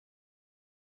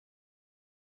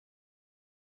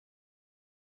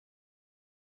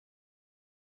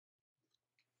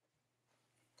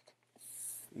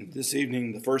And this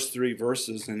evening, the first three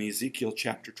verses in Ezekiel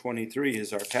chapter 23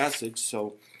 is our passage,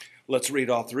 so let's read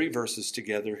all three verses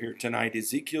together here tonight.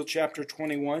 Ezekiel chapter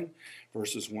 21,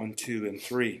 verses 1, 2, and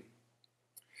 3.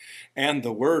 And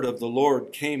the word of the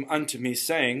Lord came unto me,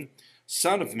 saying,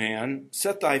 Son of man,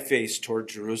 set thy face toward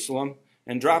Jerusalem,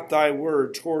 and drop thy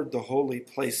word toward the holy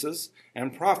places,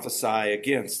 and prophesy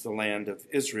against the land of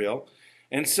Israel,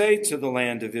 and say to the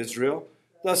land of Israel,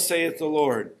 Thus saith the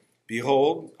Lord,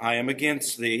 Behold, I am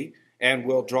against thee, and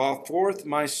will draw forth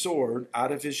my sword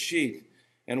out of his sheath,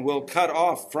 and will cut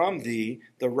off from thee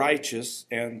the righteous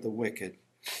and the wicked.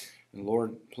 And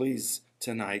Lord, please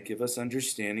tonight give us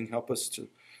understanding. Help us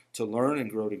to learn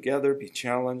and grow together, be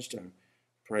challenged. I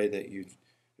pray that you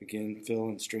again fill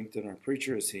and strengthen our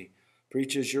preacher as he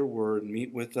preaches your word.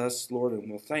 Meet with us, Lord, and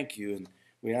we'll thank you. And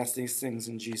we ask these things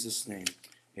in Jesus' name.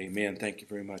 Amen. Thank you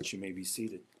very much. You may be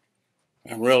seated.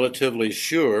 I'm relatively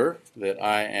sure that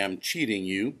I am cheating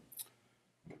you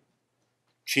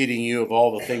of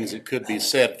all the things that could be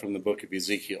said from the book of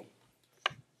Ezekiel.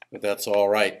 But that's all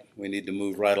right. We need to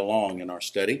move right along in our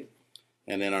study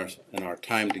and in our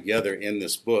time together in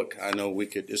this book. I know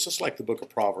it's just like the book of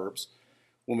Proverbs.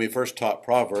 When we first taught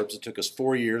Proverbs, it took us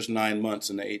 4 years, 9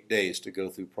 months, and 8 days to go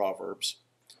through Proverbs.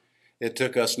 It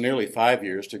took us nearly 5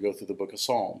 years to go through the book of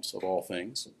Psalms, of all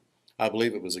things. I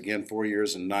believe it was, again, 4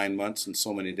 years and 9 months and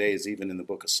so many days, even in the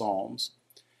book of Psalms.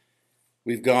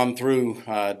 We've gone through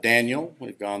Daniel.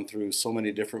 We've gone through so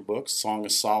many different books. Song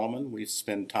of Solomon. We've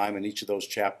spent time in each of those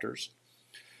chapters.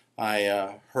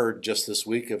 I heard just this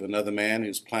week of another man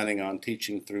who's planning on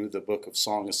teaching through the book of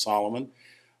Song of Solomon.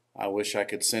 I wish I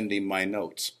could send him my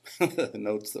notes, the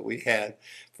notes that we had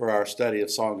for our study of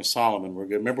Song of Solomon. We're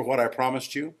good. Remember what I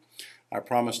promised you? I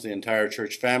promised the entire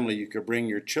church family you could bring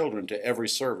your children to every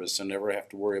service and never have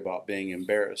to worry about being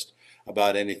embarrassed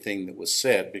about anything that was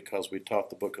said, because we taught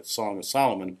the book of Song of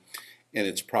Solomon in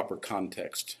its proper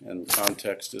context. And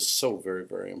context is so very,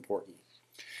 very important.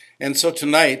 And so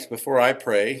tonight, before I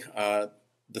pray,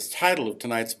 the title of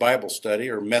tonight's Bible study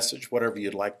or message, whatever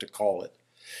you'd like to call it,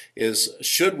 is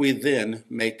Should We Then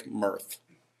Make Mirth?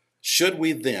 Should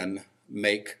we then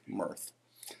make mirth?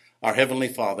 Our Heavenly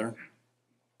Father,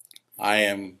 I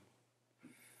am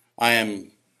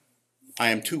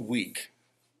too weak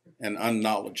and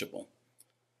unknowledgeable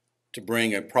to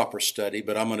bring a proper study,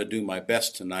 but I'm going to do my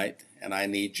best tonight, and I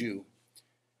need you.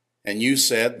 And you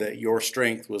said that your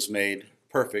strength was made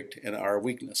perfect in our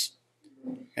weakness.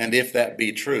 And if that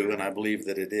be true, and I believe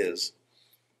that it is,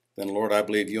 then Lord, I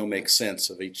believe you'll make sense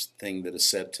of each thing that is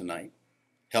said tonight.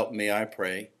 Help me, I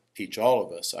pray. Teach all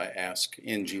of us, I ask,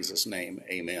 in Jesus' name,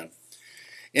 amen.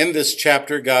 In this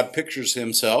chapter, God pictures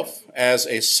himself as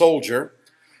a soldier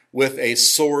with a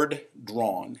sword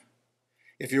drawn.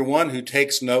 If you're one who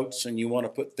takes notes and you want to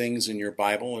put things in your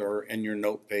Bible or in your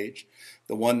note page,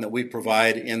 the one that we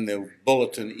provide in the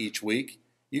bulletin each week,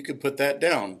 you could put that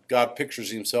down. God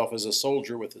pictures himself as a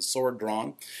soldier with his sword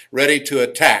drawn, ready to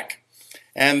attack.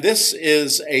 And this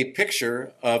is a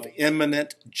picture of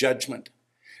imminent judgment.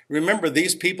 Remember,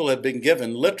 these people had been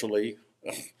given literally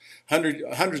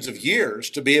hundreds of years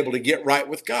to be able to get right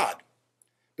with God.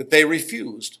 But they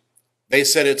refused. They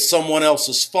said it's someone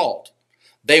else's fault.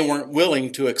 They weren't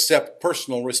willing to accept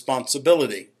personal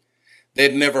responsibility.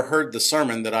 They'd never heard the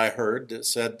sermon that I heard that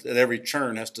said that every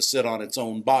churn has to sit on its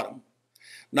own bottom.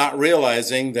 Not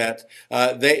realizing that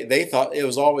they thought it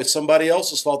was always somebody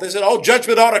else's fault. They said, oh,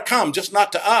 judgment ought to come, just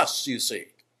not to us, you see.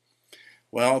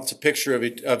 Well, it's a picture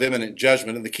of imminent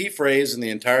judgment. And the key phrase in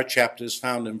the entire chapter is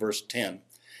found in verse 10.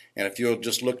 And if you'll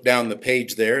just look down the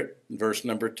page there, verse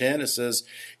number 10, it says,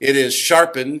 It is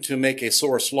sharpened to make a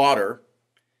sore slaughter.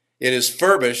 It is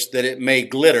furbished that it may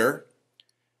glitter.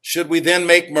 Should we then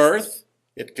make mirth?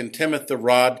 It contemneth the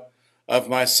rod of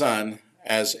my son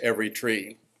as every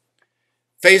tree.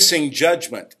 Facing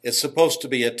judgment is supposed to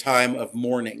be a time of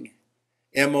mourning.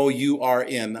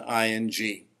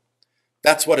 mourning.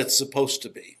 That's what it's supposed to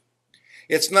be.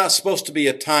 It's not supposed to be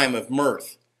a time of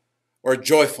mirth or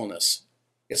joyfulness.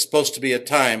 It's supposed to be a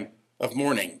time of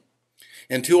mourning.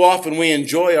 And too often we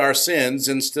enjoy our sins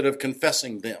instead of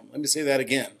confessing them. Let me say that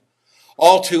again.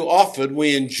 All too often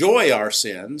we enjoy our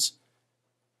sins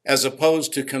as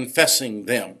opposed to confessing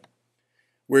them.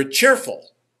 We're cheerful,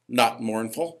 not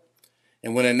mournful.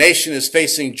 And when a nation is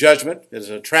facing judgment, it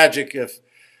is tragic if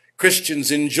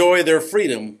Christians enjoy their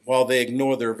freedom while they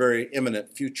ignore their very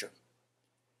imminent future.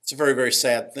 It's a very, very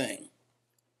sad thing.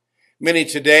 Many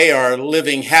today are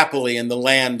living happily in the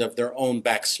land of their own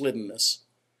backsliddenness,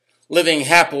 living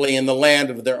happily in the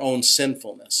land of their own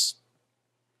sinfulness.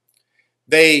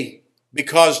 They,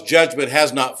 because judgment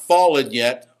has not fallen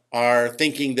yet, are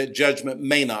thinking that judgment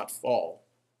may not fall.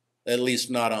 at least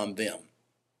not on them.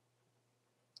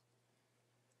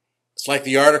 It's like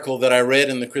the article that I read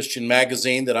in the Christian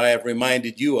magazine that I have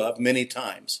reminded you of many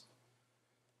times.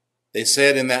 They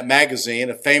said in that magazine,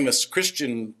 a famous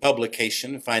Christian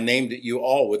publication, if I named it, you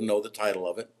all would know the title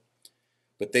of it.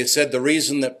 But they said the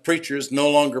reason that preachers no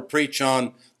longer preach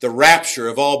on the rapture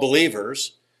of all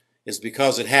believers is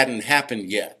because it hadn't happened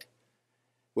yet,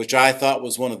 which I thought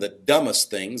was one of the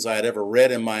dumbest things I had ever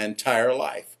read in my entire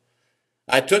life.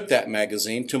 I took that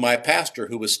magazine to my pastor,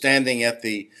 who was standing at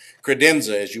the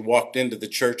credenza as you walked into the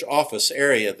church office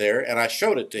area there, and I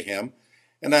showed it to him.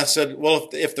 And I said, well,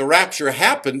 if the rapture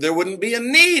happened, there wouldn't be a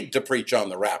need to preach on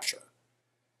the rapture.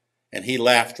 And he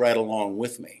laughed right along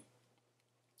with me.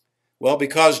 Well,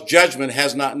 because judgment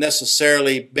has not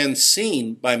necessarily been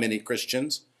seen by many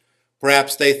Christians,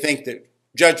 perhaps they think that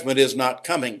judgment is not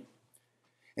coming.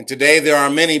 And today there are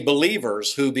many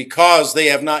believers who, because they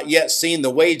have not yet seen the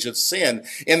wage of sin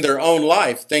in their own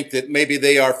life, think that maybe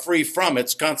they are free from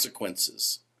its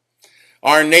consequences.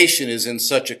 Our nation is in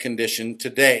such a condition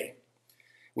today.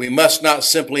 We must not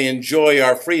simply enjoy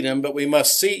our freedom, but we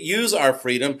must use our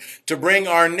freedom to bring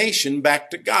our nation back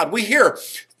to God. We hear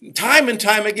time and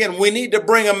time again, we need to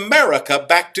bring America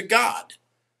back to God.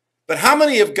 But how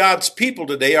many of God's people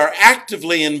today are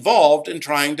actively involved in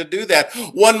trying to do that?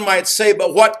 One might say,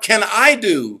 but what can I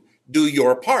do? Do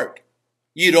your part.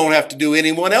 You don't have to do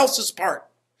anyone else's part.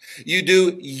 You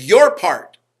do your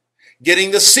part.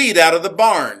 Getting the seed out of the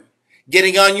barn.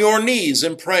 Getting on your knees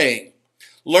and praying.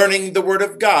 Learning the Word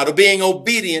of God. Being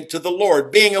obedient to the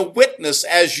Lord. Being a witness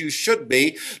as you should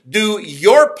be. Do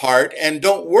your part and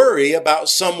don't worry about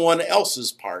someone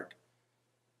else's part.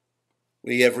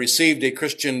 We have received a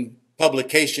Christian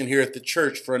publication here at the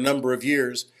church for a number of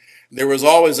years. There was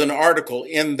always an article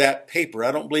in that paper.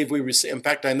 I don't believe we receive, in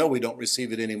fact, I know we don't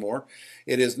receive it anymore.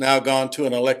 It has now gone to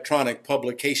an electronic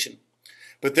publication.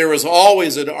 But there was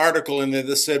always an article in there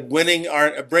that said,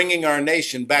 bringing our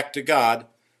nation back to God,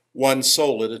 one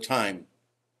soul at a time.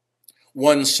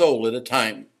 One soul at a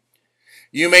time.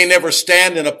 You may never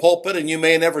stand in a pulpit and you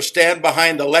may never stand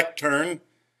behind a lectern,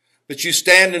 but you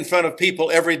stand in front of people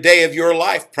every day of your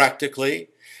life practically,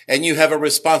 and you have a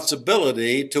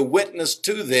responsibility to witness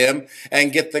to them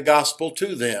and get the gospel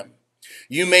to them.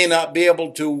 You may not be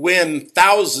able to win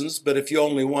thousands, but if you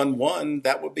only won one,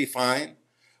 that would be fine.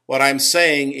 What I'm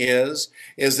saying is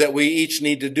that we each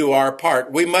need to do our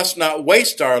part. We must not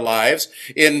waste our lives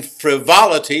in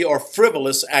frivolity or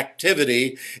frivolous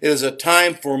activity. It is a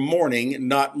time for mourning,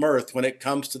 not mirth, when it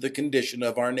comes to the condition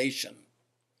of our nation.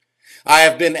 I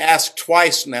have been asked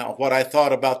twice now what I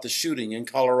thought about the shooting in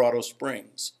Colorado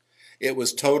Springs. It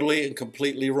was totally and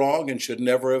completely wrong and should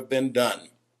never have been done.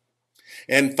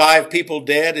 And 5 people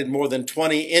dead and more than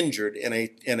 20 injured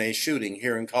in a shooting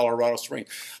here in Colorado Springs.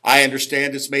 I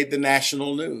understand it's made the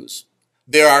national news.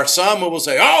 There are some who will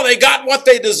say, oh, they got what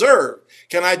they deserve.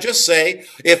 Can I just say,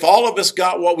 if all of us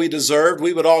got what we deserved,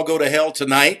 we would all go to hell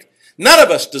tonight. None of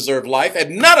us deserve life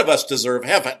and none of us deserve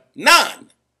heaven. None.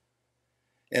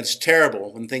 And it's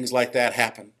terrible when things like that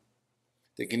happen.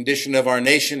 The condition of our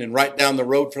nation, and right down the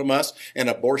road from us, an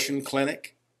abortion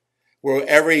clinic, where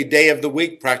every day of the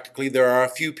week practically there are a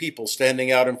few people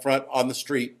standing out in front on the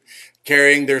street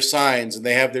carrying their signs, and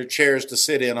they have their chairs to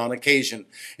sit in on occasion.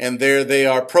 And there they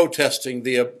are protesting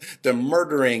the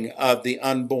murdering of the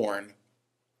unborn.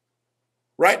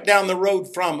 Right down the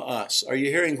road from us. Are you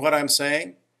hearing what I'm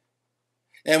saying?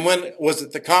 And when was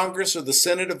it the Congress or the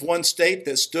Senate of one state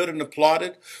that stood and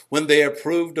applauded when they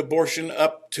approved abortion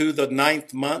up to the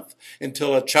 9th month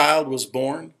until a child was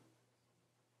born?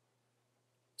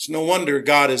 It's no wonder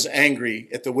God is angry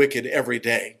at the wicked every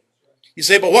day. You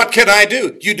say, but what can I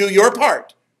do? You do your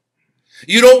part.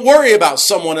 You don't worry about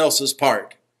someone else's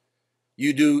part.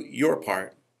 You do your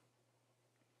part.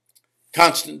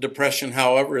 Constant depression,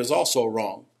 however, is also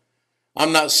wrong.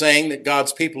 I'm not saying that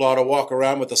God's people ought to walk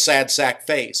around with a sad sack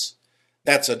face.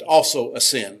 That's also a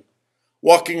sin.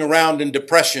 Walking around in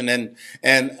depression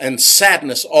and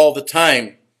sadness all the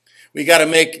time. We got to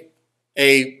make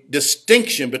a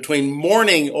distinction between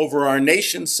mourning over our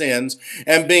nation's sins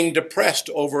and being depressed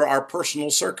over our personal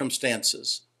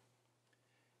circumstances.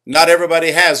 Not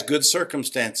everybody has good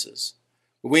circumstances.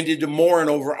 We need to mourn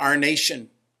over our nation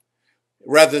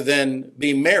rather than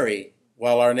be merry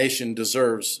while our nation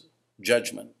deserves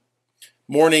judgment.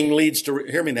 Mourning leads to,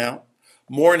 hear me now,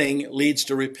 mourning leads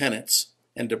to repentance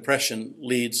and depression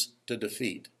leads to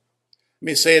defeat. Let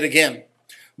me say it again.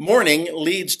 Mourning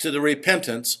leads to the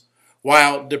repentance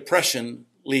while depression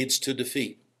leads to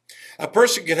defeat. A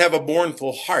person could have a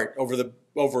mournful heart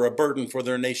over a burden for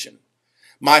their nation.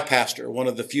 My pastor, one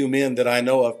of the few men that I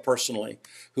know of personally,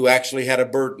 who actually had a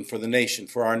burden for the nation,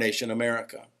 for our nation,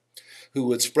 America, who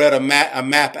would spread a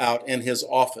map out in his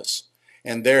office,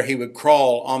 and there he would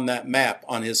crawl on that map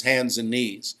on his hands and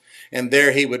knees. And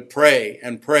there he would pray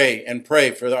and pray and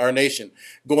pray for our nation,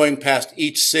 going past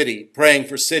each city, praying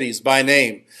for cities by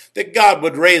name, that God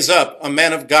would raise up a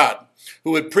man of God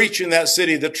who would preach in that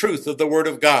city the truth of the Word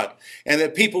of God, and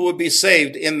that people would be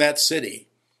saved in that city.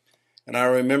 And I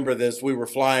remember that as we were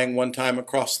flying one time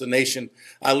across the nation,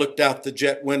 I looked out the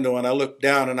jet window and I looked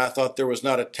down and I thought there was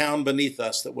not a town beneath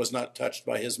us that was not touched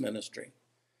by his ministry.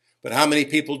 But how many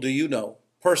people do you know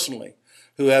personally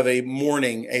who have a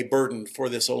mourning, a burden for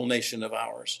this old nation of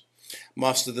ours?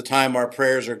 Most of the time our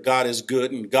prayers are, God is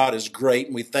good and God is great,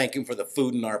 and we thank him for the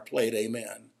food in our plate,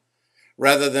 amen,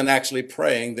 rather than actually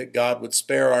praying that God would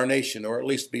spare our nation, or at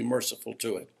least be merciful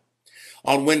to it.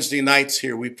 On Wednesday nights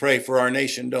here, we pray for our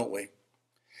nation, don't we?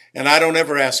 And I don't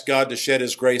ever ask God to shed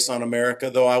his grace on America,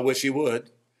 though I wish he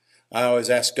would. I always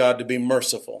ask God to be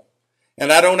merciful.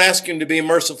 And I don't ask him to be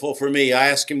merciful for me. I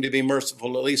ask him to be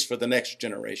merciful at least for the next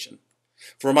generation,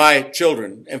 for my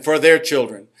children and for their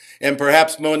children, and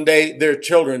perhaps one day their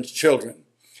children's children,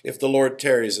 if the Lord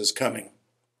tarries his coming.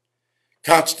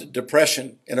 Constant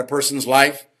depression in a person's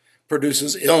life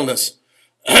produces illness,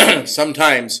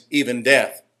 sometimes even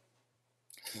death.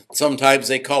 Sometimes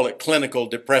they call it clinical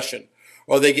depression,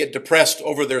 or they get depressed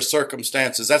over their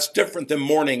circumstances. That's different than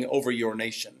mourning over your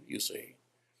nation, you see.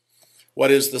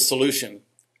 What is the solution?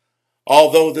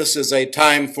 Although this is a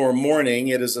time for mourning,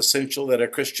 it is essential that a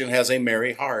Christian has a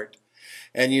merry heart.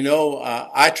 And you know,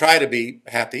 I try to be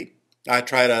happy. I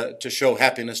try to show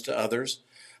happiness to others.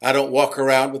 I don't walk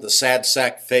around with a sad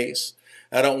sack face.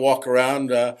 I don't walk around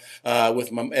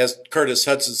with, as Curtis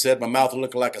Hudson said, my mouth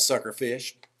looking like a sucker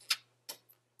fish,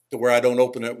 to where I don't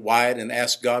open it wide and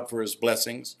ask God for his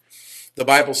blessings. The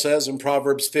Bible says in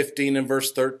Proverbs 15 and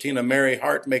verse 13, a merry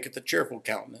heart maketh a cheerful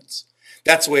countenance.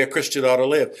 That's the way a Christian ought to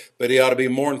live, but he ought to be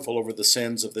mournful over the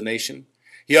sins of the nation.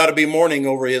 He ought to be mourning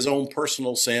over his own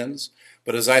personal sins.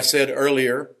 But as I said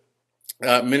earlier,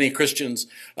 many Christians,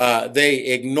 they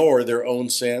ignore their own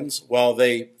sins while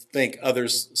they think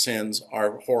others' sins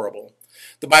are horrible.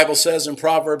 The Bible says in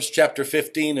Proverbs chapter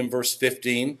 15 and verse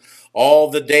 15, all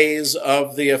the days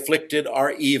of the afflicted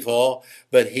are evil,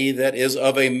 but he that is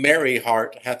of a merry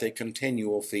heart hath a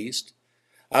continual feast.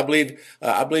 I believe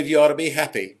you ought to be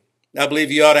happy. I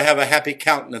believe you ought to have a happy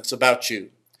countenance about you.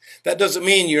 That doesn't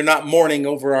mean you're not mourning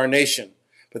over our nation,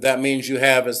 but that means you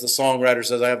have, as the songwriter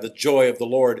says, I have the joy of the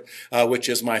Lord, which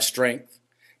is my strength.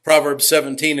 Proverbs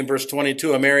 17 and verse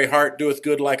 22, a merry heart doeth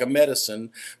good like a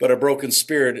medicine, but a broken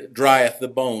spirit drieth the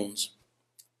bones.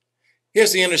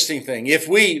 Here's the interesting thing. If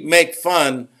we make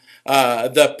fun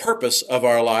the purpose of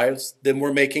our lives, then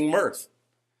we're making mirth,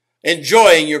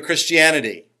 enjoying your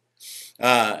Christianity.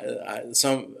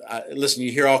 Listen,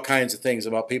 you hear all kinds of things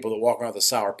about people that walk around with a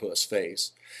sourpuss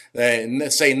face. They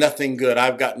say nothing good.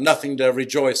 I've got nothing to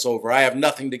rejoice over. I have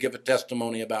nothing to give a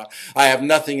testimony about. I have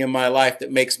nothing in my life that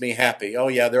makes me happy. Oh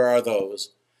yeah, there are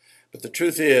those. But the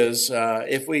truth is,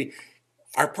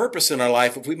 our purpose in our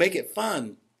life, if we make it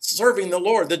fun, serving the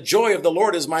Lord, the joy of the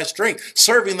Lord is my strength.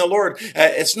 Serving the Lord,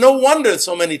 it's no wonder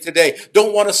so many today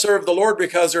don't want to serve the Lord,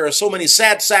 because there are so many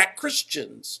sad sack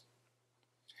Christians.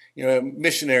 You know,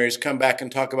 missionaries come back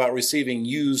and talk about receiving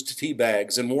used tea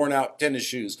bags and worn out tennis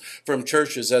shoes from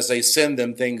churches as they send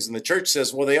them things. And the church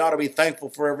says, well, they ought to be thankful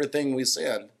for everything we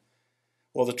send.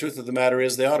 Well, the truth of the matter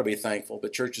is they ought to be thankful,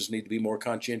 but churches need to be more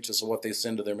conscientious of what they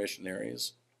send to their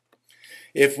missionaries.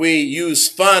 If we use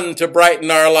fun to brighten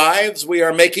our lives, we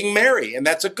are making merry, and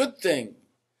that's a good thing.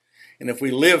 And if we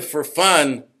live for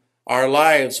fun, our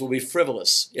lives will be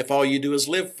frivolous. If all you do is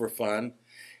live for fun,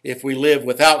 if we live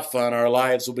without fun, our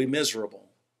lives will be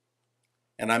miserable.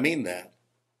 And I mean that.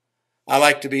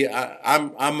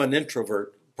 I'm an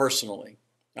introvert personally.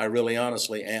 I really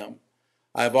honestly am.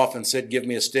 I've often said, give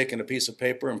me a stick and a piece of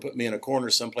paper and put me in a corner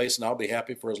someplace and I'll be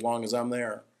happy for as long as I'm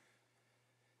there.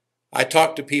 I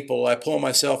talk to people, I pull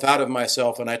myself out of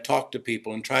myself and I talk to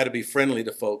people and try to be friendly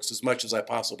to folks as much as I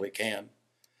possibly can.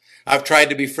 I've tried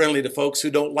to be friendly to folks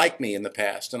who don't like me in the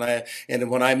past.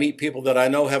 And when I meet people that I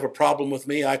know have a problem with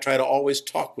me, I try to always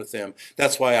talk with them.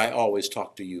 That's why I always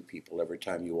talk to you people every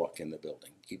time you walk in the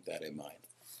building. Keep that in mind.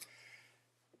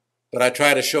 But I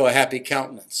try to show a happy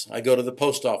countenance. I go to the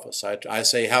post office. I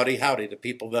say howdy, howdy to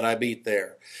people that I meet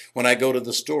there. When I go to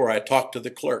the store, I talk to the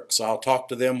clerks. I'll talk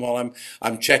to them while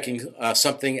I'm checking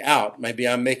something out. Maybe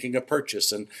I'm making a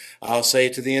purchase, and I'll say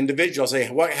to the individual, I'll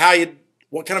say,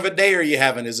 What kind of a day are you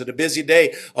having? Is it a busy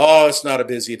day? Oh, it's not a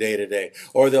busy day today.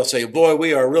 Or they'll say, boy,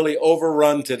 we are really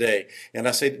overrun today. And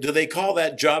I say, do they call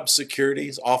that job security?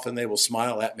 Often they will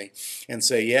smile at me and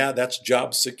say, yeah, that's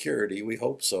job security. We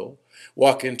hope so.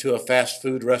 Walk into a fast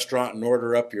food restaurant and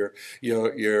order up your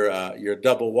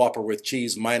double Whopper with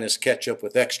cheese minus ketchup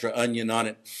with extra onion on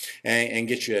it, and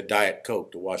get you a Diet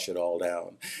Coke to wash it all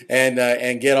down,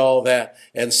 and get all that,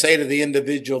 and say to the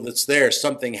individual that's there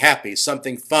something happy,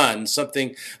 something fun,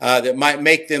 something that might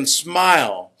make them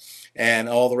smile. And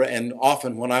and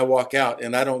often when I walk out,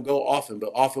 and I don't go often,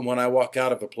 but often when I walk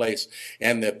out of a place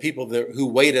and the people who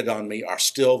waited on me are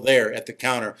still there at the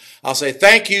counter, I'll say,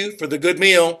 thank you for the good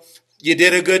meal. You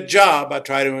did a good job. I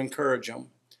try to encourage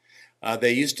them.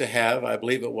 They used to have, I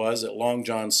believe it was at Long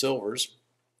John Silver's,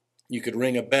 you could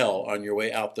ring a bell on your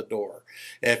way out the door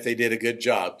if they did a good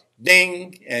job.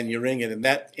 Ding, and you ring it, and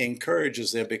that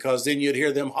encourages them, because then you'd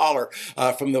hear them holler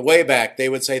from the way back. They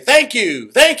would say, thank you,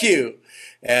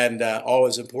 and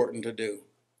always important to do.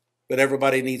 But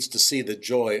everybody needs to see the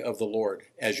joy of the Lord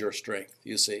as your strength,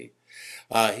 you see.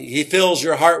 He fills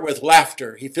your heart with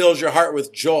laughter. He fills your heart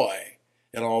with joy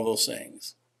and all those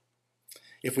things.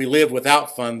 If we live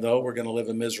without fun, though, we're going to live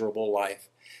a miserable life.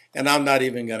 And I'm not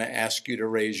even going to ask you to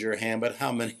raise your hand, but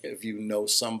how many of you know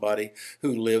somebody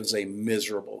who lives a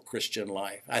miserable Christian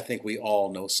life? I think we all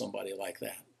know somebody like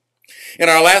that. In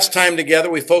our last time together,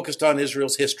 we focused on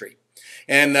Israel's history.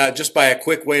 And just by a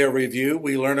quick way of review,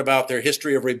 we learned about their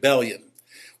history of rebellion.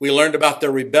 We learned about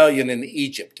their rebellion in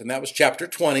Egypt, and that was chapter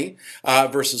 20,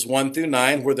 verses 1 through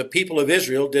 9, where the people of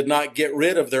Israel did not get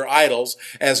rid of their idols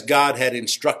as God had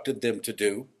instructed them to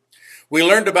do. We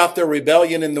learned about their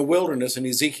rebellion in the wilderness in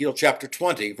Ezekiel chapter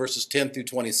 20, verses 10 through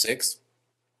 26,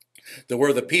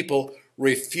 where the people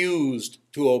refused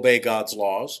to obey God's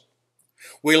laws.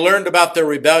 We learned about their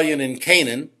rebellion in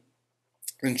Canaan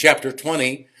in chapter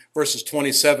 20, verses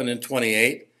 27 and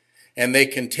 28. And they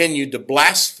continued to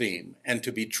blaspheme and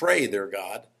to betray their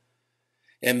God.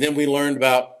 And then we learned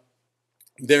about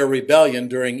their rebellion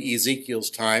during Ezekiel's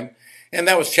time. And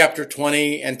that was chapter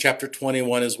 20 and chapter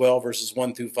 21 as well, verses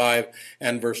 1 through 5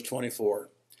 and verse 24.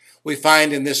 We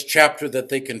find in this chapter that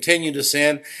they continue to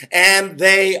sin, and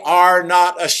they are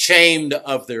not ashamed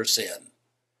of their sin.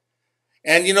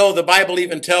 And you know, the Bible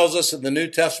even tells us in the New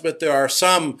Testament there are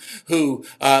some who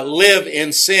live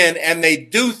in sin, and they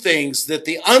do things that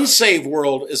the unsaved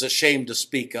world is ashamed to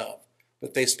speak of.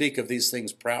 But they speak of these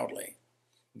things proudly.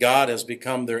 God has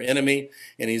become their enemy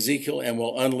in Ezekiel and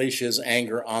will unleash his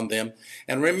anger on them.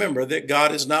 And remember that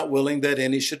God is not willing that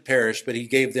any should perish, but he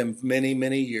gave them many,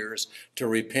 many years to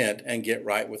repent and get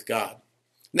right with God.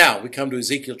 Now we come to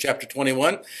Ezekiel chapter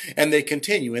 21, and they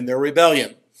continue in their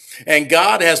rebellion. And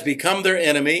God has become their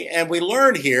enemy, and we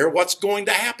learn here what's going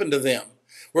to happen to them.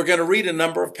 We're going to read a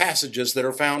number of passages that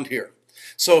are found here.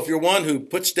 So if you're one who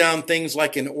puts down things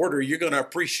like in order, you're going to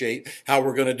appreciate how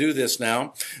we're going to do this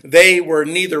now. They were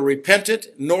neither repentant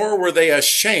nor were they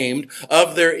ashamed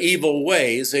of their evil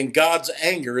ways, and God's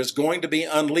anger is going to be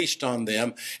unleashed on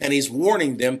them, and he's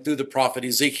warning them through the prophet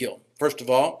Ezekiel. First of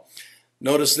all,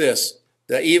 notice this.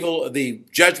 The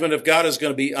judgment of God is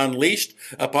going to be unleashed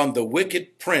upon the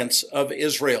wicked prince of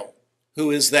Israel.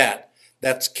 Who is that?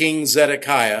 That's King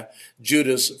Zedekiah,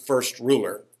 Judah's first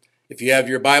ruler. If you have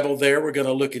your Bible there, we're going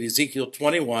to look at Ezekiel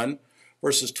 21,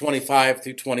 verses 25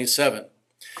 through 27.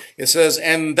 It says,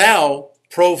 "And thou,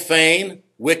 profane,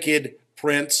 wicked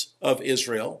prince of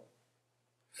Israel,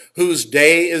 whose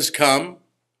day is come,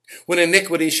 when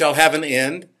iniquity shall have an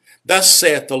end, thus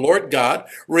saith the Lord God,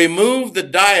 remove the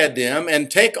diadem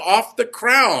and take off the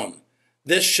crown.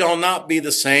 This shall not be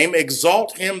the same.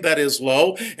 Exalt him that is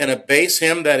low and abase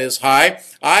him that is high.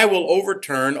 I will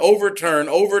overturn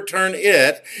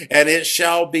it, and it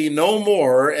shall be no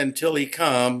more until he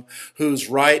come whose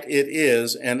right it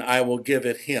is, and I will give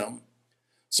it him."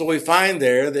 So we find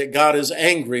there that God is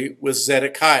angry with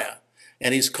Zedekiah,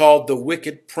 and he's called the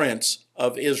wicked prince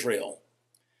of Israel.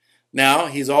 Now,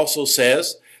 he also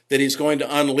says that he's going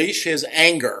to unleash his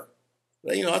anger.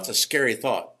 Well, you know, that's a scary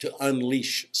thought, to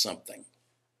unleash something.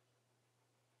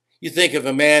 You think of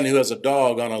a man who has a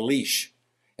dog on a leash,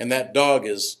 and that dog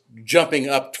is jumping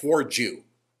up towards you.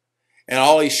 And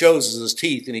all he shows is his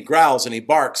teeth, and he growls and he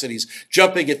barks, and he's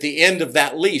jumping at the end of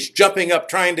that leash, jumping up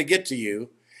trying to get to you,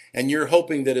 and you're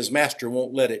hoping that his master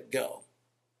won't let it go.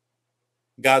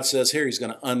 God says here he's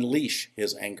going to unleash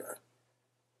his anger.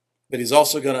 But he's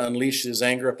also going to unleash his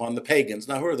anger upon the pagans.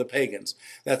 Now, who are the pagans?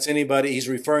 That's anybody, he's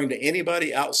referring to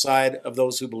anybody outside of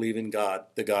those who believe in God,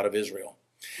 the God of Israel.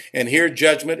 And here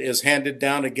judgment is handed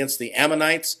down against the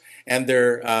Ammonites and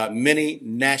their many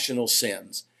national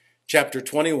sins. chapter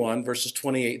 21, verses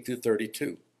 28 through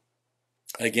 32.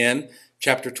 Again,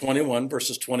 chapter 21,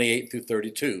 verses 28 through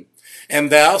 32. And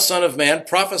thou, son of man,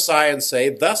 prophesy and say,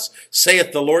 Thus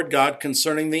saith the Lord God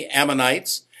concerning the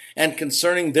Ammonites, and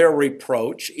concerning their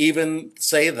reproach, even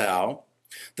say thou,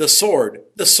 the sword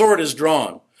is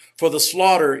drawn, for the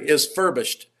slaughter is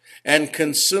furbished, and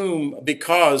consume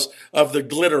because of the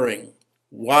glittering,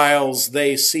 whiles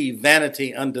they see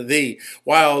vanity unto thee,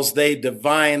 whiles they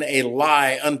divine a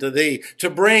lie unto thee, to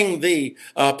bring thee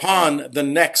upon the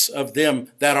necks of them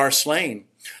that are slain,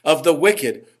 of the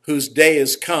wicked whose day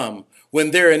is come,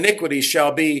 when their iniquity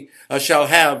shall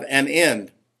have an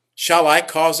end. Shall I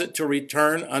cause it to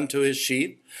return unto his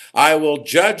sheath? I will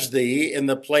judge thee in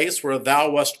the place where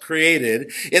thou wast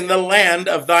created, in the land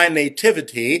of thy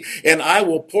nativity, and I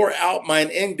will pour out mine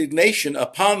indignation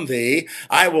upon thee.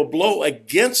 I will blow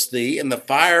against thee in the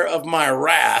fire of my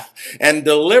wrath, and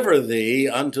deliver thee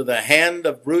unto the hand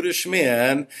of brutish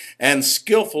men, and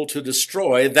skillful to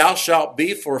destroy. Thou shalt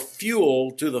be for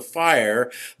fuel to the fire.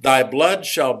 Thy blood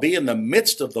shall be in the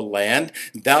midst of the land.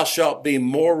 Thou shalt be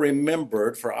more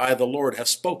remembered, for I, the Lord, have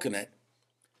spoken it.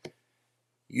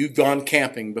 You've gone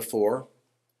camping before,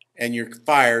 and your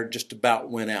fire just about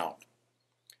went out.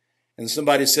 And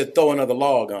somebody said, throw another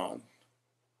log on.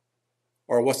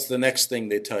 Or what's the next thing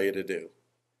they tell you to do?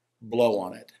 Blow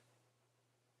on it.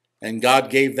 And God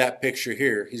gave that picture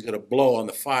here. He's going to blow on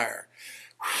the fire,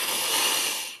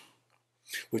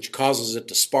 which causes it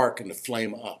to spark and to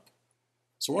flame up.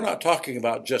 So we're not talking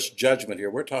about just judgment here.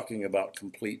 We're talking about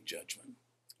complete judgment.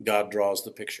 God draws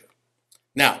the picture.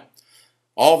 Now,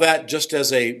 all that just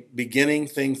as a beginning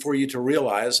thing for you to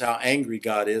realize how angry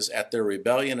God is at their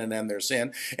rebellion and their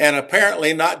sin. And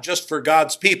apparently not just for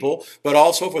God's people, but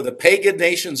also for the pagan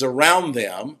nations around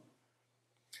them.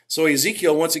 So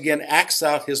Ezekiel once again acts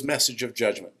out his message of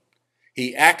judgment.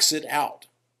 He acts it out.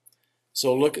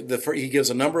 So look at he gives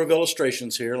a number of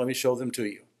illustrations here. Let me show them to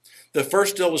you. The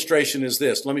first illustration is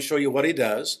this. Let me show you what he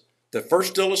does. The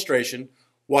first illustration,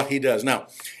 what he does. Now,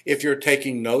 if you're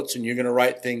taking notes and you're going to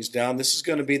write things down, this is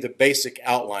going to be the basic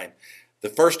outline. The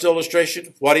first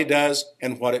illustration, what he does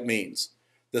and what it means.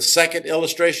 The second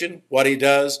illustration, what he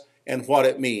does and what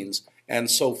it means,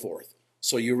 and so forth.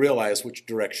 So you realize which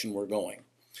direction we're going.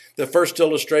 The first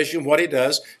illustration, what he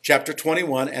does, chapter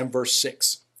 21 and verse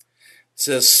 6. It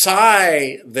says,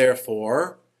 Sigh,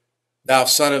 therefore, thou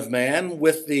son of man,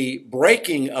 with the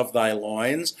breaking of thy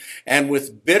loins, and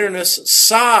with bitterness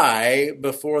sigh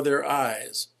before their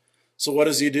eyes. So what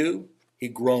does he do? He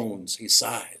groans, he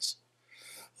sighs.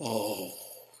 Oh,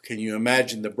 can you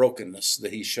imagine the brokenness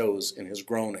that he shows in his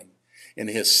groaning, in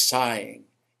his sighing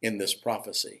in this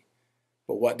prophecy?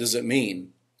 But what does it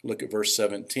mean? Look at verse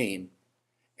 17.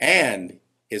 And,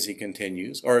 as he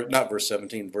continues, or not verse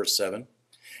 17, verse 7,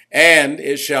 and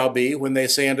it shall be when they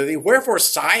say unto thee, Wherefore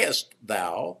sighest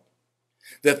thou?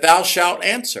 That thou shalt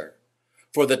answer,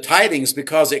 For the tidings,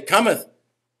 because it cometh,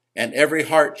 and every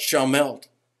heart shall melt,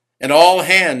 and all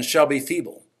hands shall be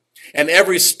feeble, and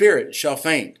every spirit shall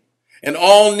faint, and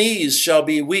all knees shall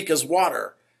be weak as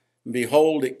water. And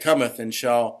behold, it cometh, and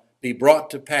shall be brought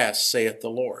to pass, saith the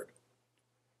Lord.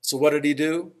 So what did he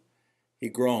do? He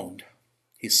groaned.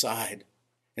 He sighed.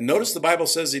 And notice the Bible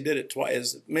says he did it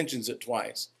twice, it mentions it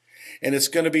twice. And it's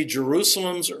going to be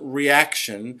Jerusalem's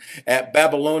reaction at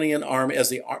Babylonian army as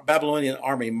the Babylonian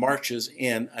army marches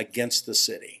in against the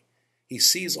city. He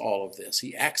sees all of this.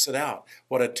 He acts it out.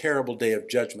 What a terrible day of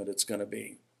judgment it's going to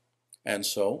be. And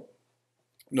so,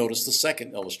 notice the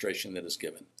second illustration that is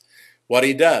given. What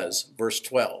he does, verse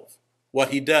 12. What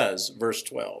he does, verse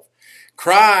 12.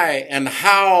 Cry and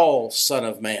howl, son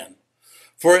of man,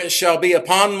 for it shall be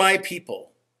upon my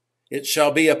people. It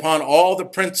shall be upon all the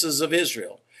princes of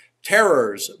Israel.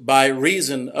 Terrors by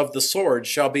reason of the sword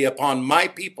shall be upon my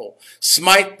people.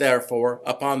 Smite therefore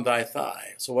upon thy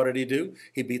thigh. So what did he do?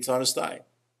 He beats on his thigh.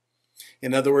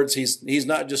 In other words, he's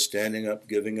not just standing up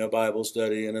giving a Bible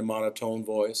study in a monotone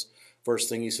voice. First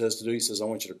thing he says to do, he says, I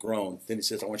want you to groan. Then he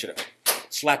says, I want you to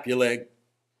slap your leg,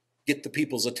 get the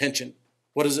people's attention.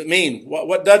 What does it mean?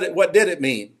 What did it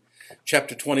mean?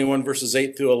 Chapter 21, verses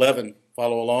 8 through 11.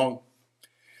 Follow along.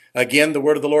 Again, the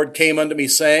word of the Lord came unto me,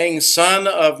 saying, Son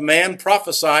of man,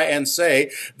 prophesy and say,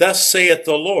 Thus saith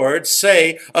the Lord,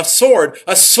 say, a sword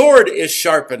is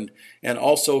sharpened, and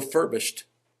also furbished.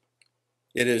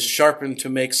 It is sharpened to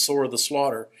make sore the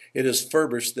slaughter. It is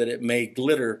furbished that it may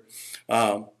glitter.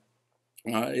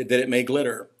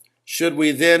 Should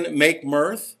we then make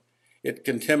mirth? It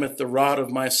contemneth the rod of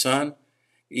my son,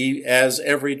 as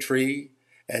every tree,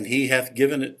 and he hath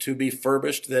given it to be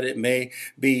furbished, that it may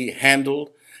be handled.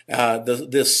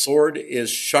 This sword is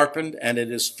sharpened and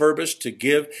it is furbished to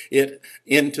give it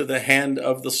into the hand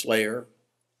of the slayer.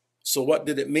 So what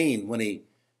did it mean when he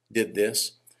did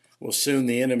this? Well, soon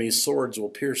the enemy's swords will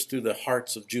pierce through the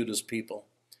hearts of Judah's people.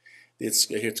 It's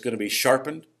going to be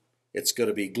sharpened. It's going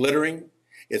to be glittering.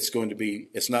 It's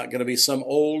not going to be some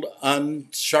old,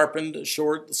 unsharpened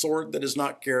sword that is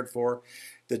not cared for.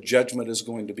 The judgment is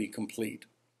going to be complete.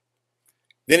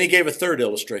 Then he gave a third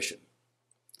illustration.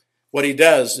 What he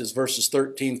does is verses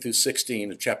 13 through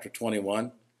 16 of chapter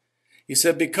 21. He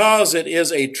said, because it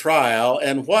is a trial,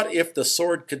 and what if the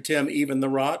sword contemn even the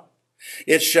rod?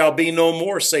 It shall be no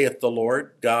more, saith the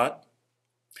Lord God.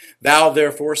 Thou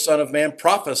therefore, son of man,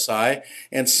 prophesy,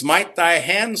 and smite thy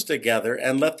hands together,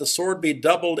 and let the sword be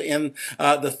doubled in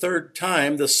the third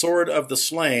time, the sword of the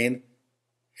slain.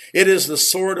 It is the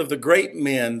sword of the great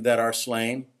men that are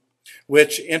slain,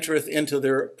 which entereth into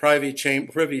their privy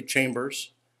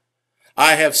chambers.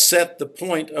 I have set the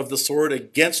point of the sword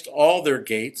against all their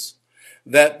gates,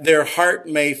 that their heart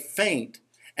may faint,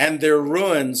 and their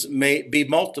ruins may be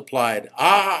multiplied.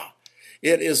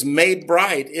 It is made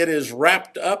bright, it is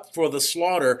wrapped up for the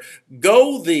slaughter.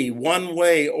 Go thee one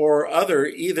way or other,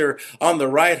 either on the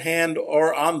right hand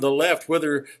or on the left,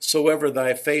 whithersoever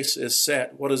thy face is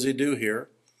set. What does he do here?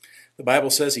 The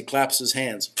Bible says he claps his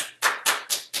hands.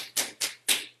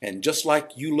 And just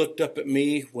like you looked up at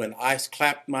me when I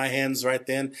clapped my hands right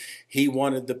then, he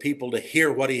wanted the people to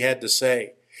hear what he had to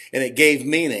say. And it gave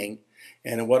meaning.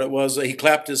 And what it was, he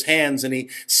clapped his hands and he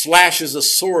slashes a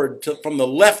sword from the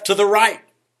left to the right.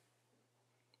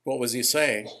 What was he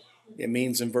saying? It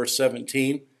means in verse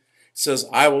 17, it says,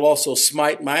 I will also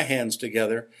smite my hands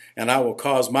together, and I will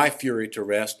cause my fury to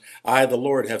rest. I, the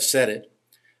Lord, have said it.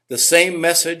 The same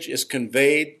message is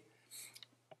conveyed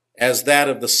as that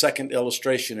of the second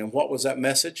illustration. And what was that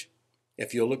message?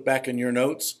 If you'll look back in your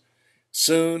notes,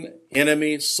 soon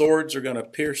enemy swords are going to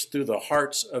pierce through the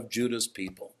hearts of Judah's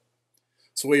people.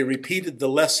 So he repeated the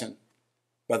lesson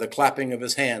by the clapping of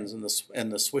his hands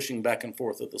and the swishing back and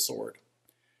forth of the sword.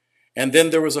 And then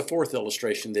there was a fourth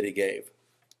illustration that he gave.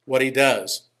 What he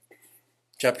does,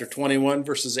 chapter 21,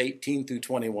 verses 18 through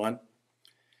 21.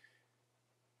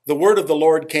 The word of the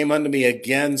Lord came unto me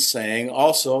again, saying,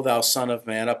 also, thou son of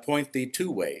man, appoint thee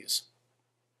 2 ways,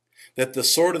 that the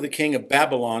sword of the king of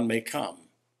Babylon may come.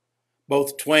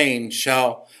 Both twain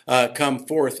shall come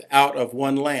forth out of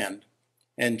one land.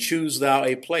 And choose thou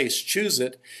a place. Choose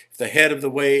it, the head of the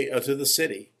way to the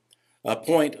city.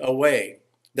 Appoint a way,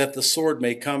 that the sword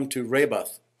may come to Rabbah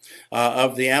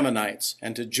of the Ammonites,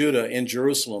 and to Judah in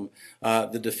Jerusalem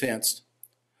the defense.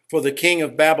 For the king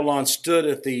of Babylon stood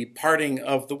at the parting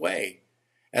of the way,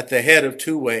 at the head of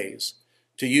 2 ways,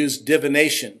 to use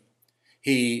divination.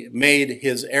 He made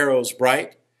his arrows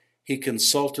bright. He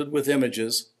consulted with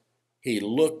images. He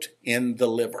looked in the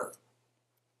liver.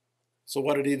 So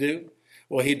what did he do?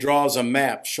 Well, he draws a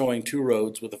map showing 2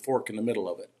 roads with a fork in the middle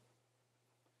of it.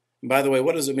 And by the way,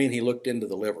 what does it mean he looked into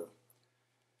the liver?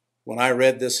 When I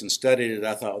read this and studied it,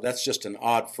 I thought, well, that's just an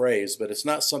odd phrase, but it's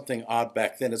not something odd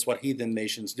back then. It's what heathen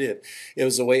nations did. It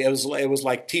was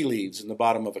like tea leaves in the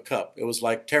bottom of a cup. It was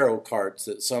like tarot cards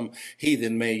that some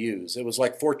heathen may use. It was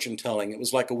like fortune telling. It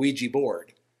was like a Ouija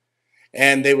board.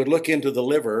 And they would look into the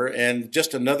liver, and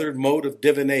just another mode of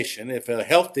divination. If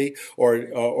healthy, or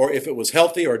if it was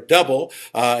healthy or double,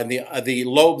 and the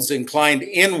lobes inclined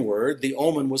inward, the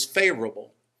omen was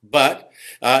favorable. But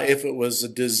if it was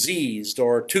diseased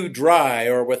or too dry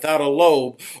or without a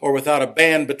lobe or without a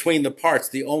band between the parts,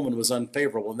 the omen was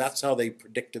unfavorable. And that's how they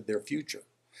predicted their future,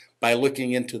 by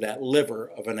looking into that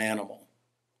liver of an animal.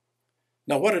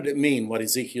 Now, what did it mean, what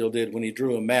Ezekiel did when he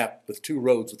drew a map with 2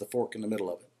 roads with a fork in the middle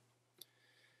of it?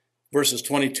 Verses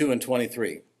 22 and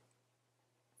 23.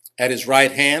 At his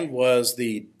right hand was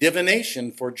the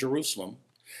divination for Jerusalem,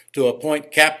 to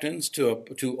appoint captains, to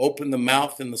open the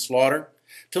mouth in the slaughter,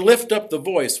 to lift up the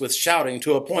voice with shouting,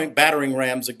 to appoint battering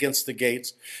rams against the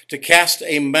gates, to cast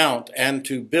a mount, and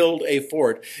to build a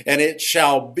fort. And it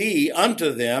shall be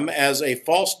unto them as a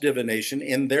false divination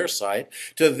in their sight,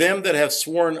 to them that have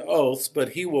sworn oaths, but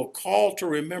he will call to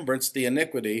remembrance the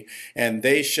iniquity, and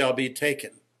they shall be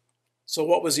taken. So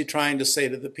what was he trying to say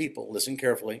to the people? Listen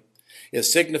carefully. It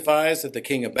signifies that the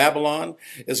king of Babylon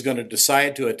is going to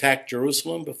decide to attack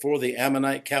Jerusalem before the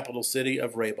Ammonite capital city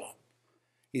of Rabbah.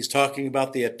 He's talking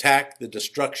about the attack, the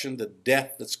destruction, the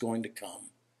death that's going to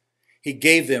come. He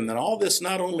gave them, and all this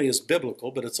not only is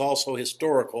biblical, but it's also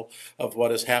historical of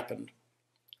what has happened.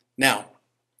 Now,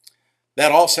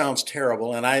 that all sounds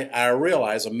terrible, and I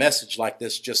realize a message like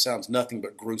this just sounds nothing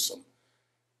but gruesome.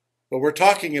 But we're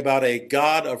talking about a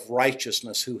God of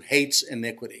righteousness who hates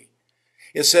iniquity.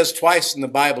 It says twice in the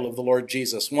Bible of the Lord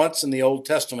Jesus, once in the Old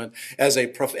Testament as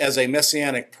a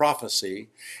messianic prophecy,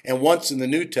 and once in the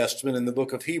New Testament in the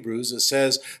book of Hebrews, it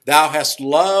says, "Thou hast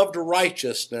loved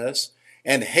righteousness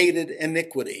and hated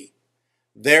iniquity.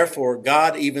 Therefore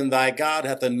God, even thy God,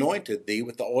 hath anointed thee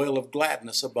with the oil of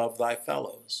gladness above thy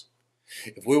fellows."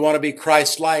 If we want to be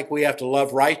Christ-like, we have to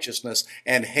love righteousness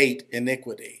and hate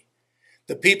iniquity.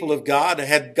 The people of God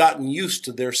had gotten used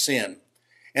to their sin.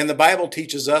 And the Bible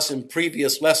teaches us in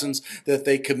previous lessons that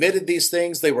they committed these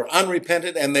things, they were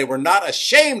unrepentant, and they were not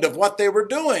ashamed of what they were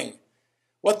doing.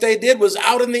 What they did was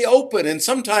out in the open. And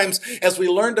sometimes, as we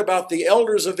learned about the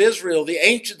elders of Israel, the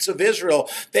ancients of Israel,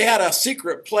 they had a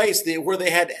secret place where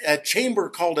they had a chamber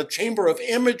called a chamber of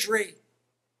imagery.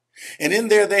 And in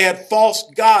there they had false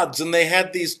gods, and they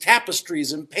had these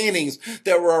tapestries and paintings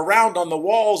that were around on the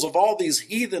walls of all these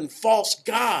heathen false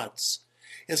gods.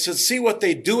 And so see what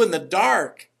they do in the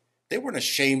dark. They weren't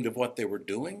ashamed of what they were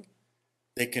doing.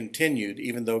 They continued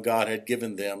even though God had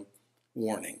given them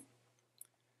warning.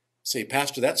 Say,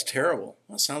 Pastor, that's terrible.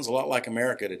 That sounds a lot like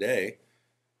America today.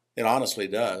 It honestly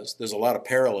does. There's a lot of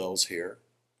parallels here.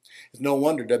 It's no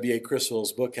wonder W.A.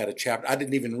 Criswell's book had a chapter. I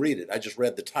didn't even read it. I just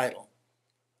read the title.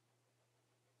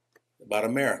 About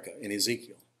America in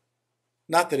Ezekiel.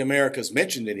 Not that America is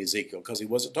mentioned in Ezekiel, because he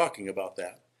wasn't talking about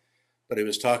that. But he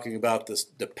was talking about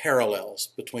the parallels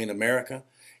between America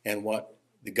and what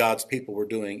the God's people were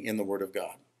doing in the Word of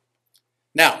God.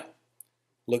 Now,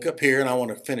 look up here, and I want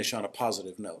to finish on a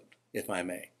positive note, if I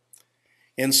may.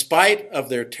 In spite of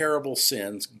their terrible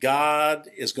sins, God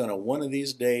is going to one of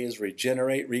these days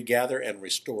regenerate, regather, and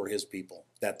restore his people.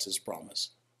 That's his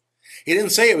promise. He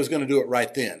didn't say he was going to do it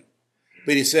right then,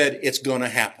 but he said it's going to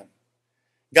happen.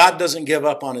 God doesn't give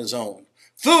up on his own.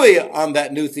 Phooey on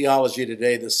that new theology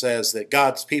today that says that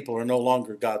God's people are no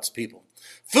longer God's people.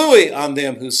 Phooey on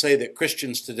them who say that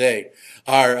Christians today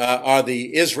are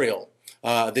the Israel,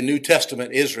 the New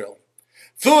Testament Israel.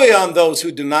 Phooey on those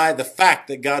who deny the fact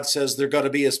that God says they're going to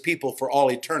be his people for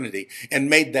all eternity and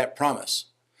made that promise.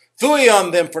 Phooey on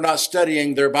them for not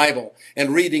studying their Bible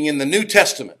and reading in the New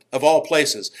Testament, of all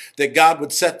places, that God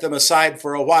would set them aside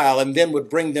for a while and then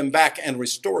would bring them back and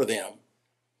restore them.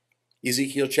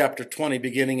 Ezekiel chapter 20,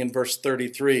 beginning in verse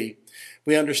 33,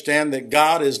 we understand that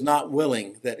God is not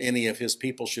willing that any of his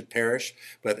people should perish,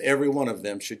 but every one of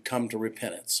them should come to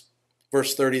repentance.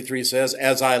 Verse 33 says,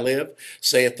 "As I live,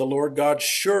 saith the Lord God,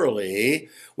 surely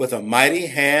with a mighty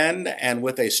hand and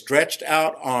with a stretched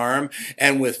out arm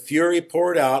and with fury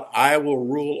poured out, I will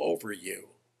rule over you.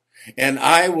 And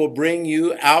I will bring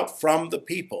you out from the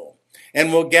people,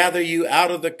 and will gather you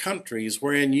out of the countries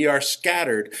wherein ye are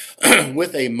scattered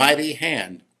with a mighty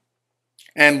hand,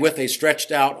 and with a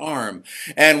stretched out arm,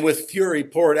 and with fury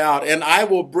poured out. And I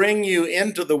will bring you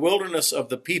into the wilderness of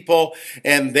the people,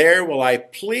 and there will I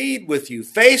plead with you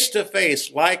face to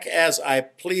face, like as I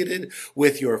pleaded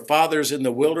with your fathers in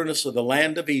the wilderness of the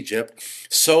land of Egypt.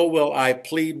 So will I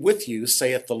plead with you,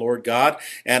 saith the Lord God,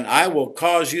 and I will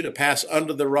cause you to pass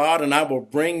under the rod, and I will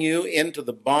bring you into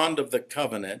the bond of the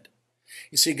covenant."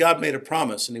 You see, God made a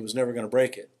promise, and he was never going to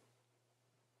break it.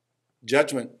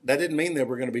 Judgment, that didn't mean they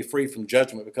were going to be free from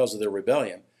judgment because of their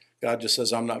rebellion. God just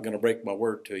says, I'm not going to break my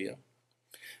word to you.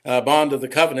 Bond of the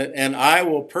covenant, "And I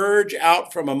will purge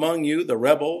out from among you the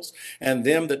rebels and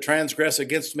them that transgress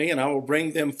against me, and I will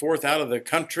bring them forth out of the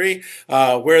country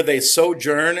where they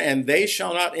sojourn, and they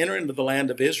shall not enter into the land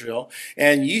of Israel.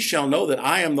 And ye shall know that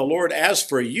I am the Lord. As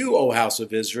for you, O house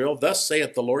of Israel, thus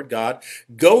saith the Lord God,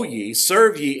 go ye,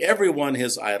 serve ye every one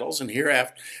his idols, and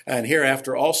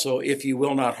hereafter also, if ye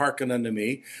will not hearken unto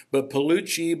me, but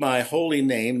pollute ye my holy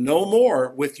name no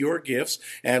more with your gifts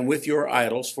and with your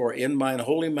idols, for in mine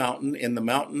holy mountain, in the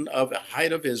mountain of the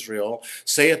height of Israel,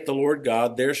 saith the Lord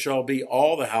God, there shall be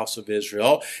all the house of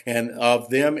Israel, and of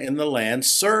them in the land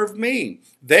serve me.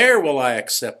 There will I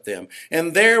accept them,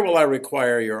 and there will I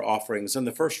require your offerings and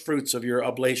the first fruits of your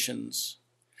oblations.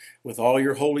 With all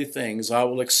your holy things, I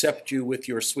will accept you with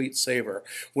your sweet savor,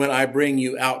 when I bring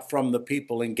you out from the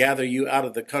people and gather you out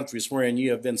of the countries wherein ye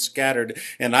have been scattered,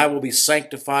 and I will be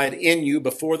sanctified in you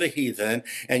before the heathen,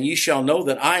 and ye shall know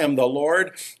that I am the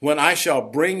Lord, when I shall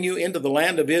bring you into the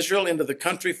land of Israel, into the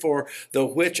country for the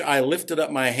which I lifted up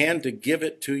my hand to give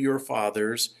it to your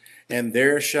fathers. And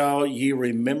there shall ye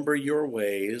remember your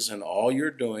ways and all your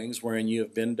doings wherein ye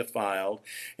have been defiled,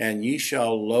 and ye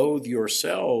shall loathe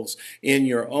yourselves in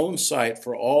your own sight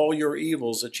for all your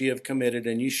evils that ye have committed,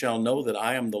 and ye shall know that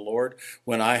I am the Lord,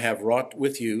 when I have wrought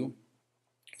with you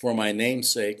for my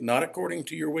name's sake, not according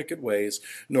to your wicked ways,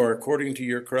 nor according to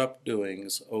your corrupt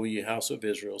doings, O ye house of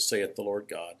Israel, saith the Lord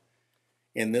God."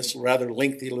 In this rather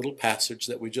lengthy little passage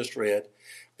that we just read,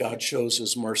 God shows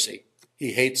his mercy.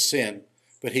 He hates sin,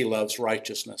 but he loves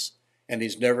righteousness. And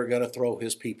he's never going to throw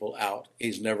his people out.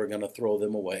 He's never going to throw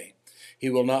them away. He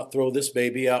will not throw this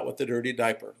baby out with the dirty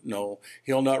diaper. No,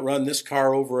 he'll not run this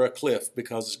car over a cliff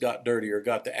because it's got dirty or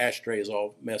got the ashtrays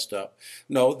all messed up.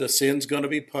 No, the sin's going to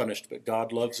be punished, but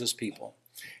God loves his people,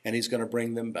 and he's going to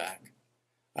bring them back.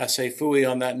 I say phooey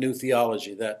on that new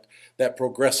theology, that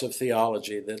progressive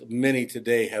theology that many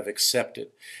today have accepted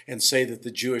and say that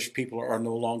the Jewish people are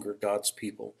no longer God's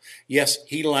people. Yes,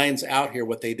 he lines out here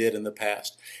what they did in the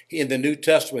past. In the New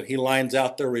Testament, he lines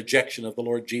out their rejection of the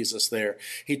Lord Jesus there.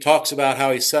 He talks about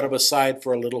how he set them aside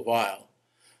for a little while,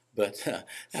 but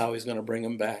how he's going to bring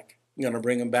them back. He's going to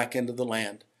bring them back into the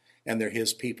land, and they're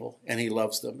his people, and he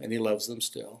loves them, and he loves them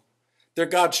still. They're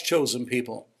God's chosen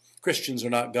people. Christians are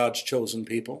not God's chosen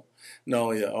people.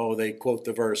 No, they quote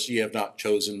the verse, "Ye have not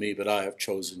chosen me, but I have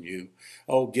chosen you."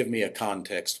 Oh, give me a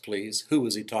context, please. Who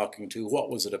was he talking to?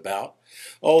 What was it about?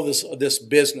 Oh, this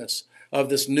business of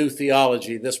this new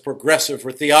theology, this progressive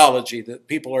theology that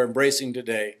people are embracing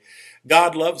today.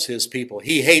 God loves his people.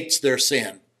 He hates their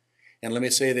sin. And let me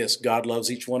say this, God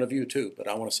loves each one of you too, but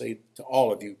I want to say to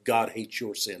all of you, God hates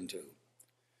your sin too.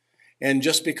 And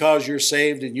just because you're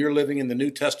saved and you're living in the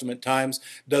New Testament times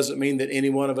doesn't mean that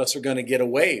any one of us are going to get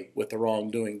away with the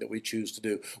wrongdoing that we choose to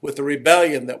do, with the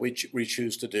rebellion that we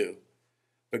choose to do.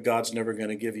 But God's never going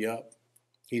to give you up.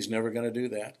 He's never going to do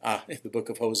that. The book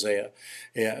of Hosea.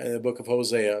 Yeah, the book of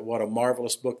Hosea, what a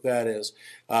marvelous book that is.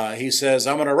 He says,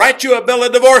 I'm going to write you a bill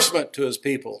of divorcement to his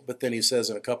people. But then he says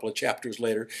in a couple of chapters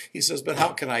later, he says, but how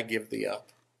can I give thee up?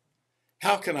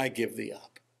 How can I give thee up?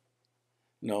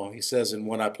 No, he says in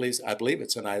When I Please, I believe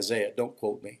it's in Isaiah, don't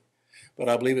quote me, but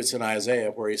I believe it's in Isaiah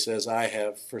where he says, I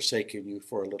have forsaken you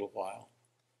for a little while.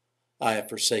 I have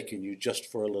forsaken you just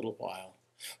for a little while.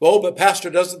 Oh, but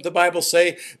Pastor, doesn't the Bible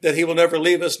say that he will never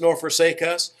leave us nor forsake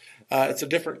us? It's a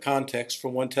different context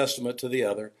from one testament to the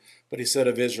other. But he said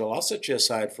of Israel, I'll set you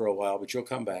aside for a while, but you'll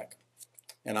come back,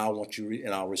 and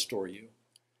I'll restore you.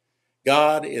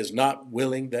 God is not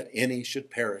willing that any should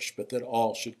perish, but that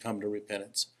all should come to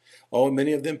repentance. Oh,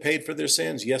 many of them paid for their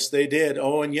sins. Yes, they did.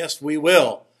 Oh, and yes, we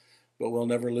will. But we'll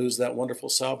never lose that wonderful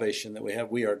salvation that we have.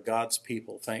 We are God's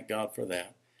people. Thank God for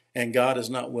that. And God is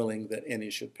not willing that any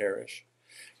should perish.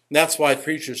 And that's why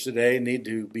preachers today need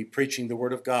to be preaching the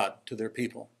Word of God to their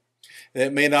people.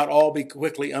 It may not all be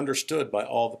quickly understood by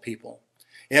all the people.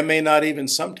 It may not even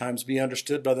sometimes be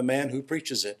understood by the man who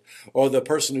preaches it or the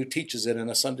person who teaches it in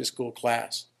a Sunday school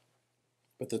class.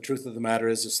 But the truth of the matter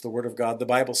is, it's the Word of God. The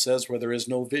Bible says where there is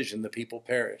no vision, the people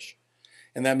perish.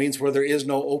 And that means where there is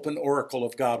no open oracle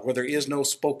of God, where there is no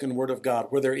spoken Word of God,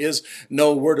 where there is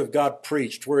no Word of God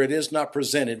preached, where it is not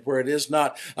presented, where it is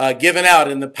not given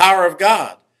out in the power of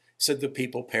God, said the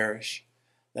people perish.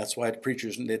 That's why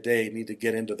preachers today need to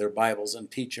get into their Bibles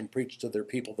and teach and preach to their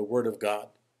people the Word of God.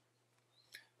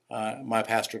 My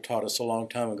pastor taught us a long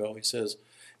time ago. He says,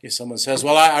 if someone says,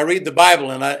 well, I read the Bible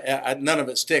and none of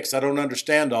it sticks. I don't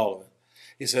understand all of it.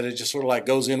 He said, it just sort of like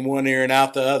goes in one ear and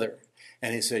out the other.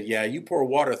 And he said, yeah, you pour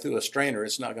water through a strainer,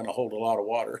 it's not going to hold a lot of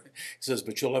water. He says,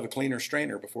 but you'll have a cleaner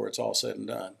strainer before it's all said and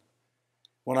done.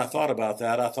 When I thought about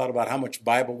that, I thought about how much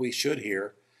Bible we should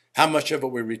hear, how much of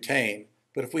it we retain.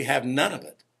 But if we have none of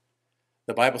it,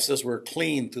 the Bible says we're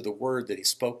clean through the word that he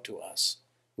spoke to us.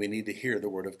 We need to hear the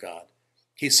word of God.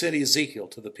 He sent Ezekiel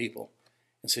to the people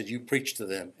and said, you preach to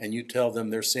them and you tell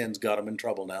them their sins got them in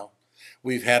trouble now.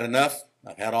 We've had enough.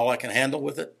 I've had all I can handle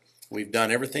with it. We've done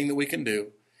everything that we can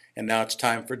do. And now it's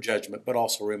time for judgment, but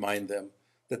also remind them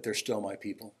that they're still my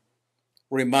people.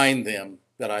 Remind them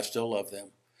that I still love them.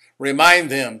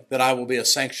 Remind them that I will be a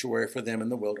sanctuary for them in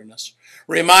the wilderness.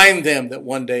 Remind them that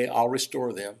one day I'll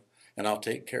restore them and I'll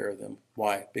take care of them.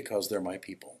 Why? Because they're my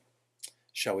people.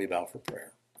 Shall we bow for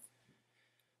prayer?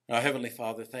 Now, Heavenly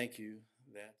Father, thank you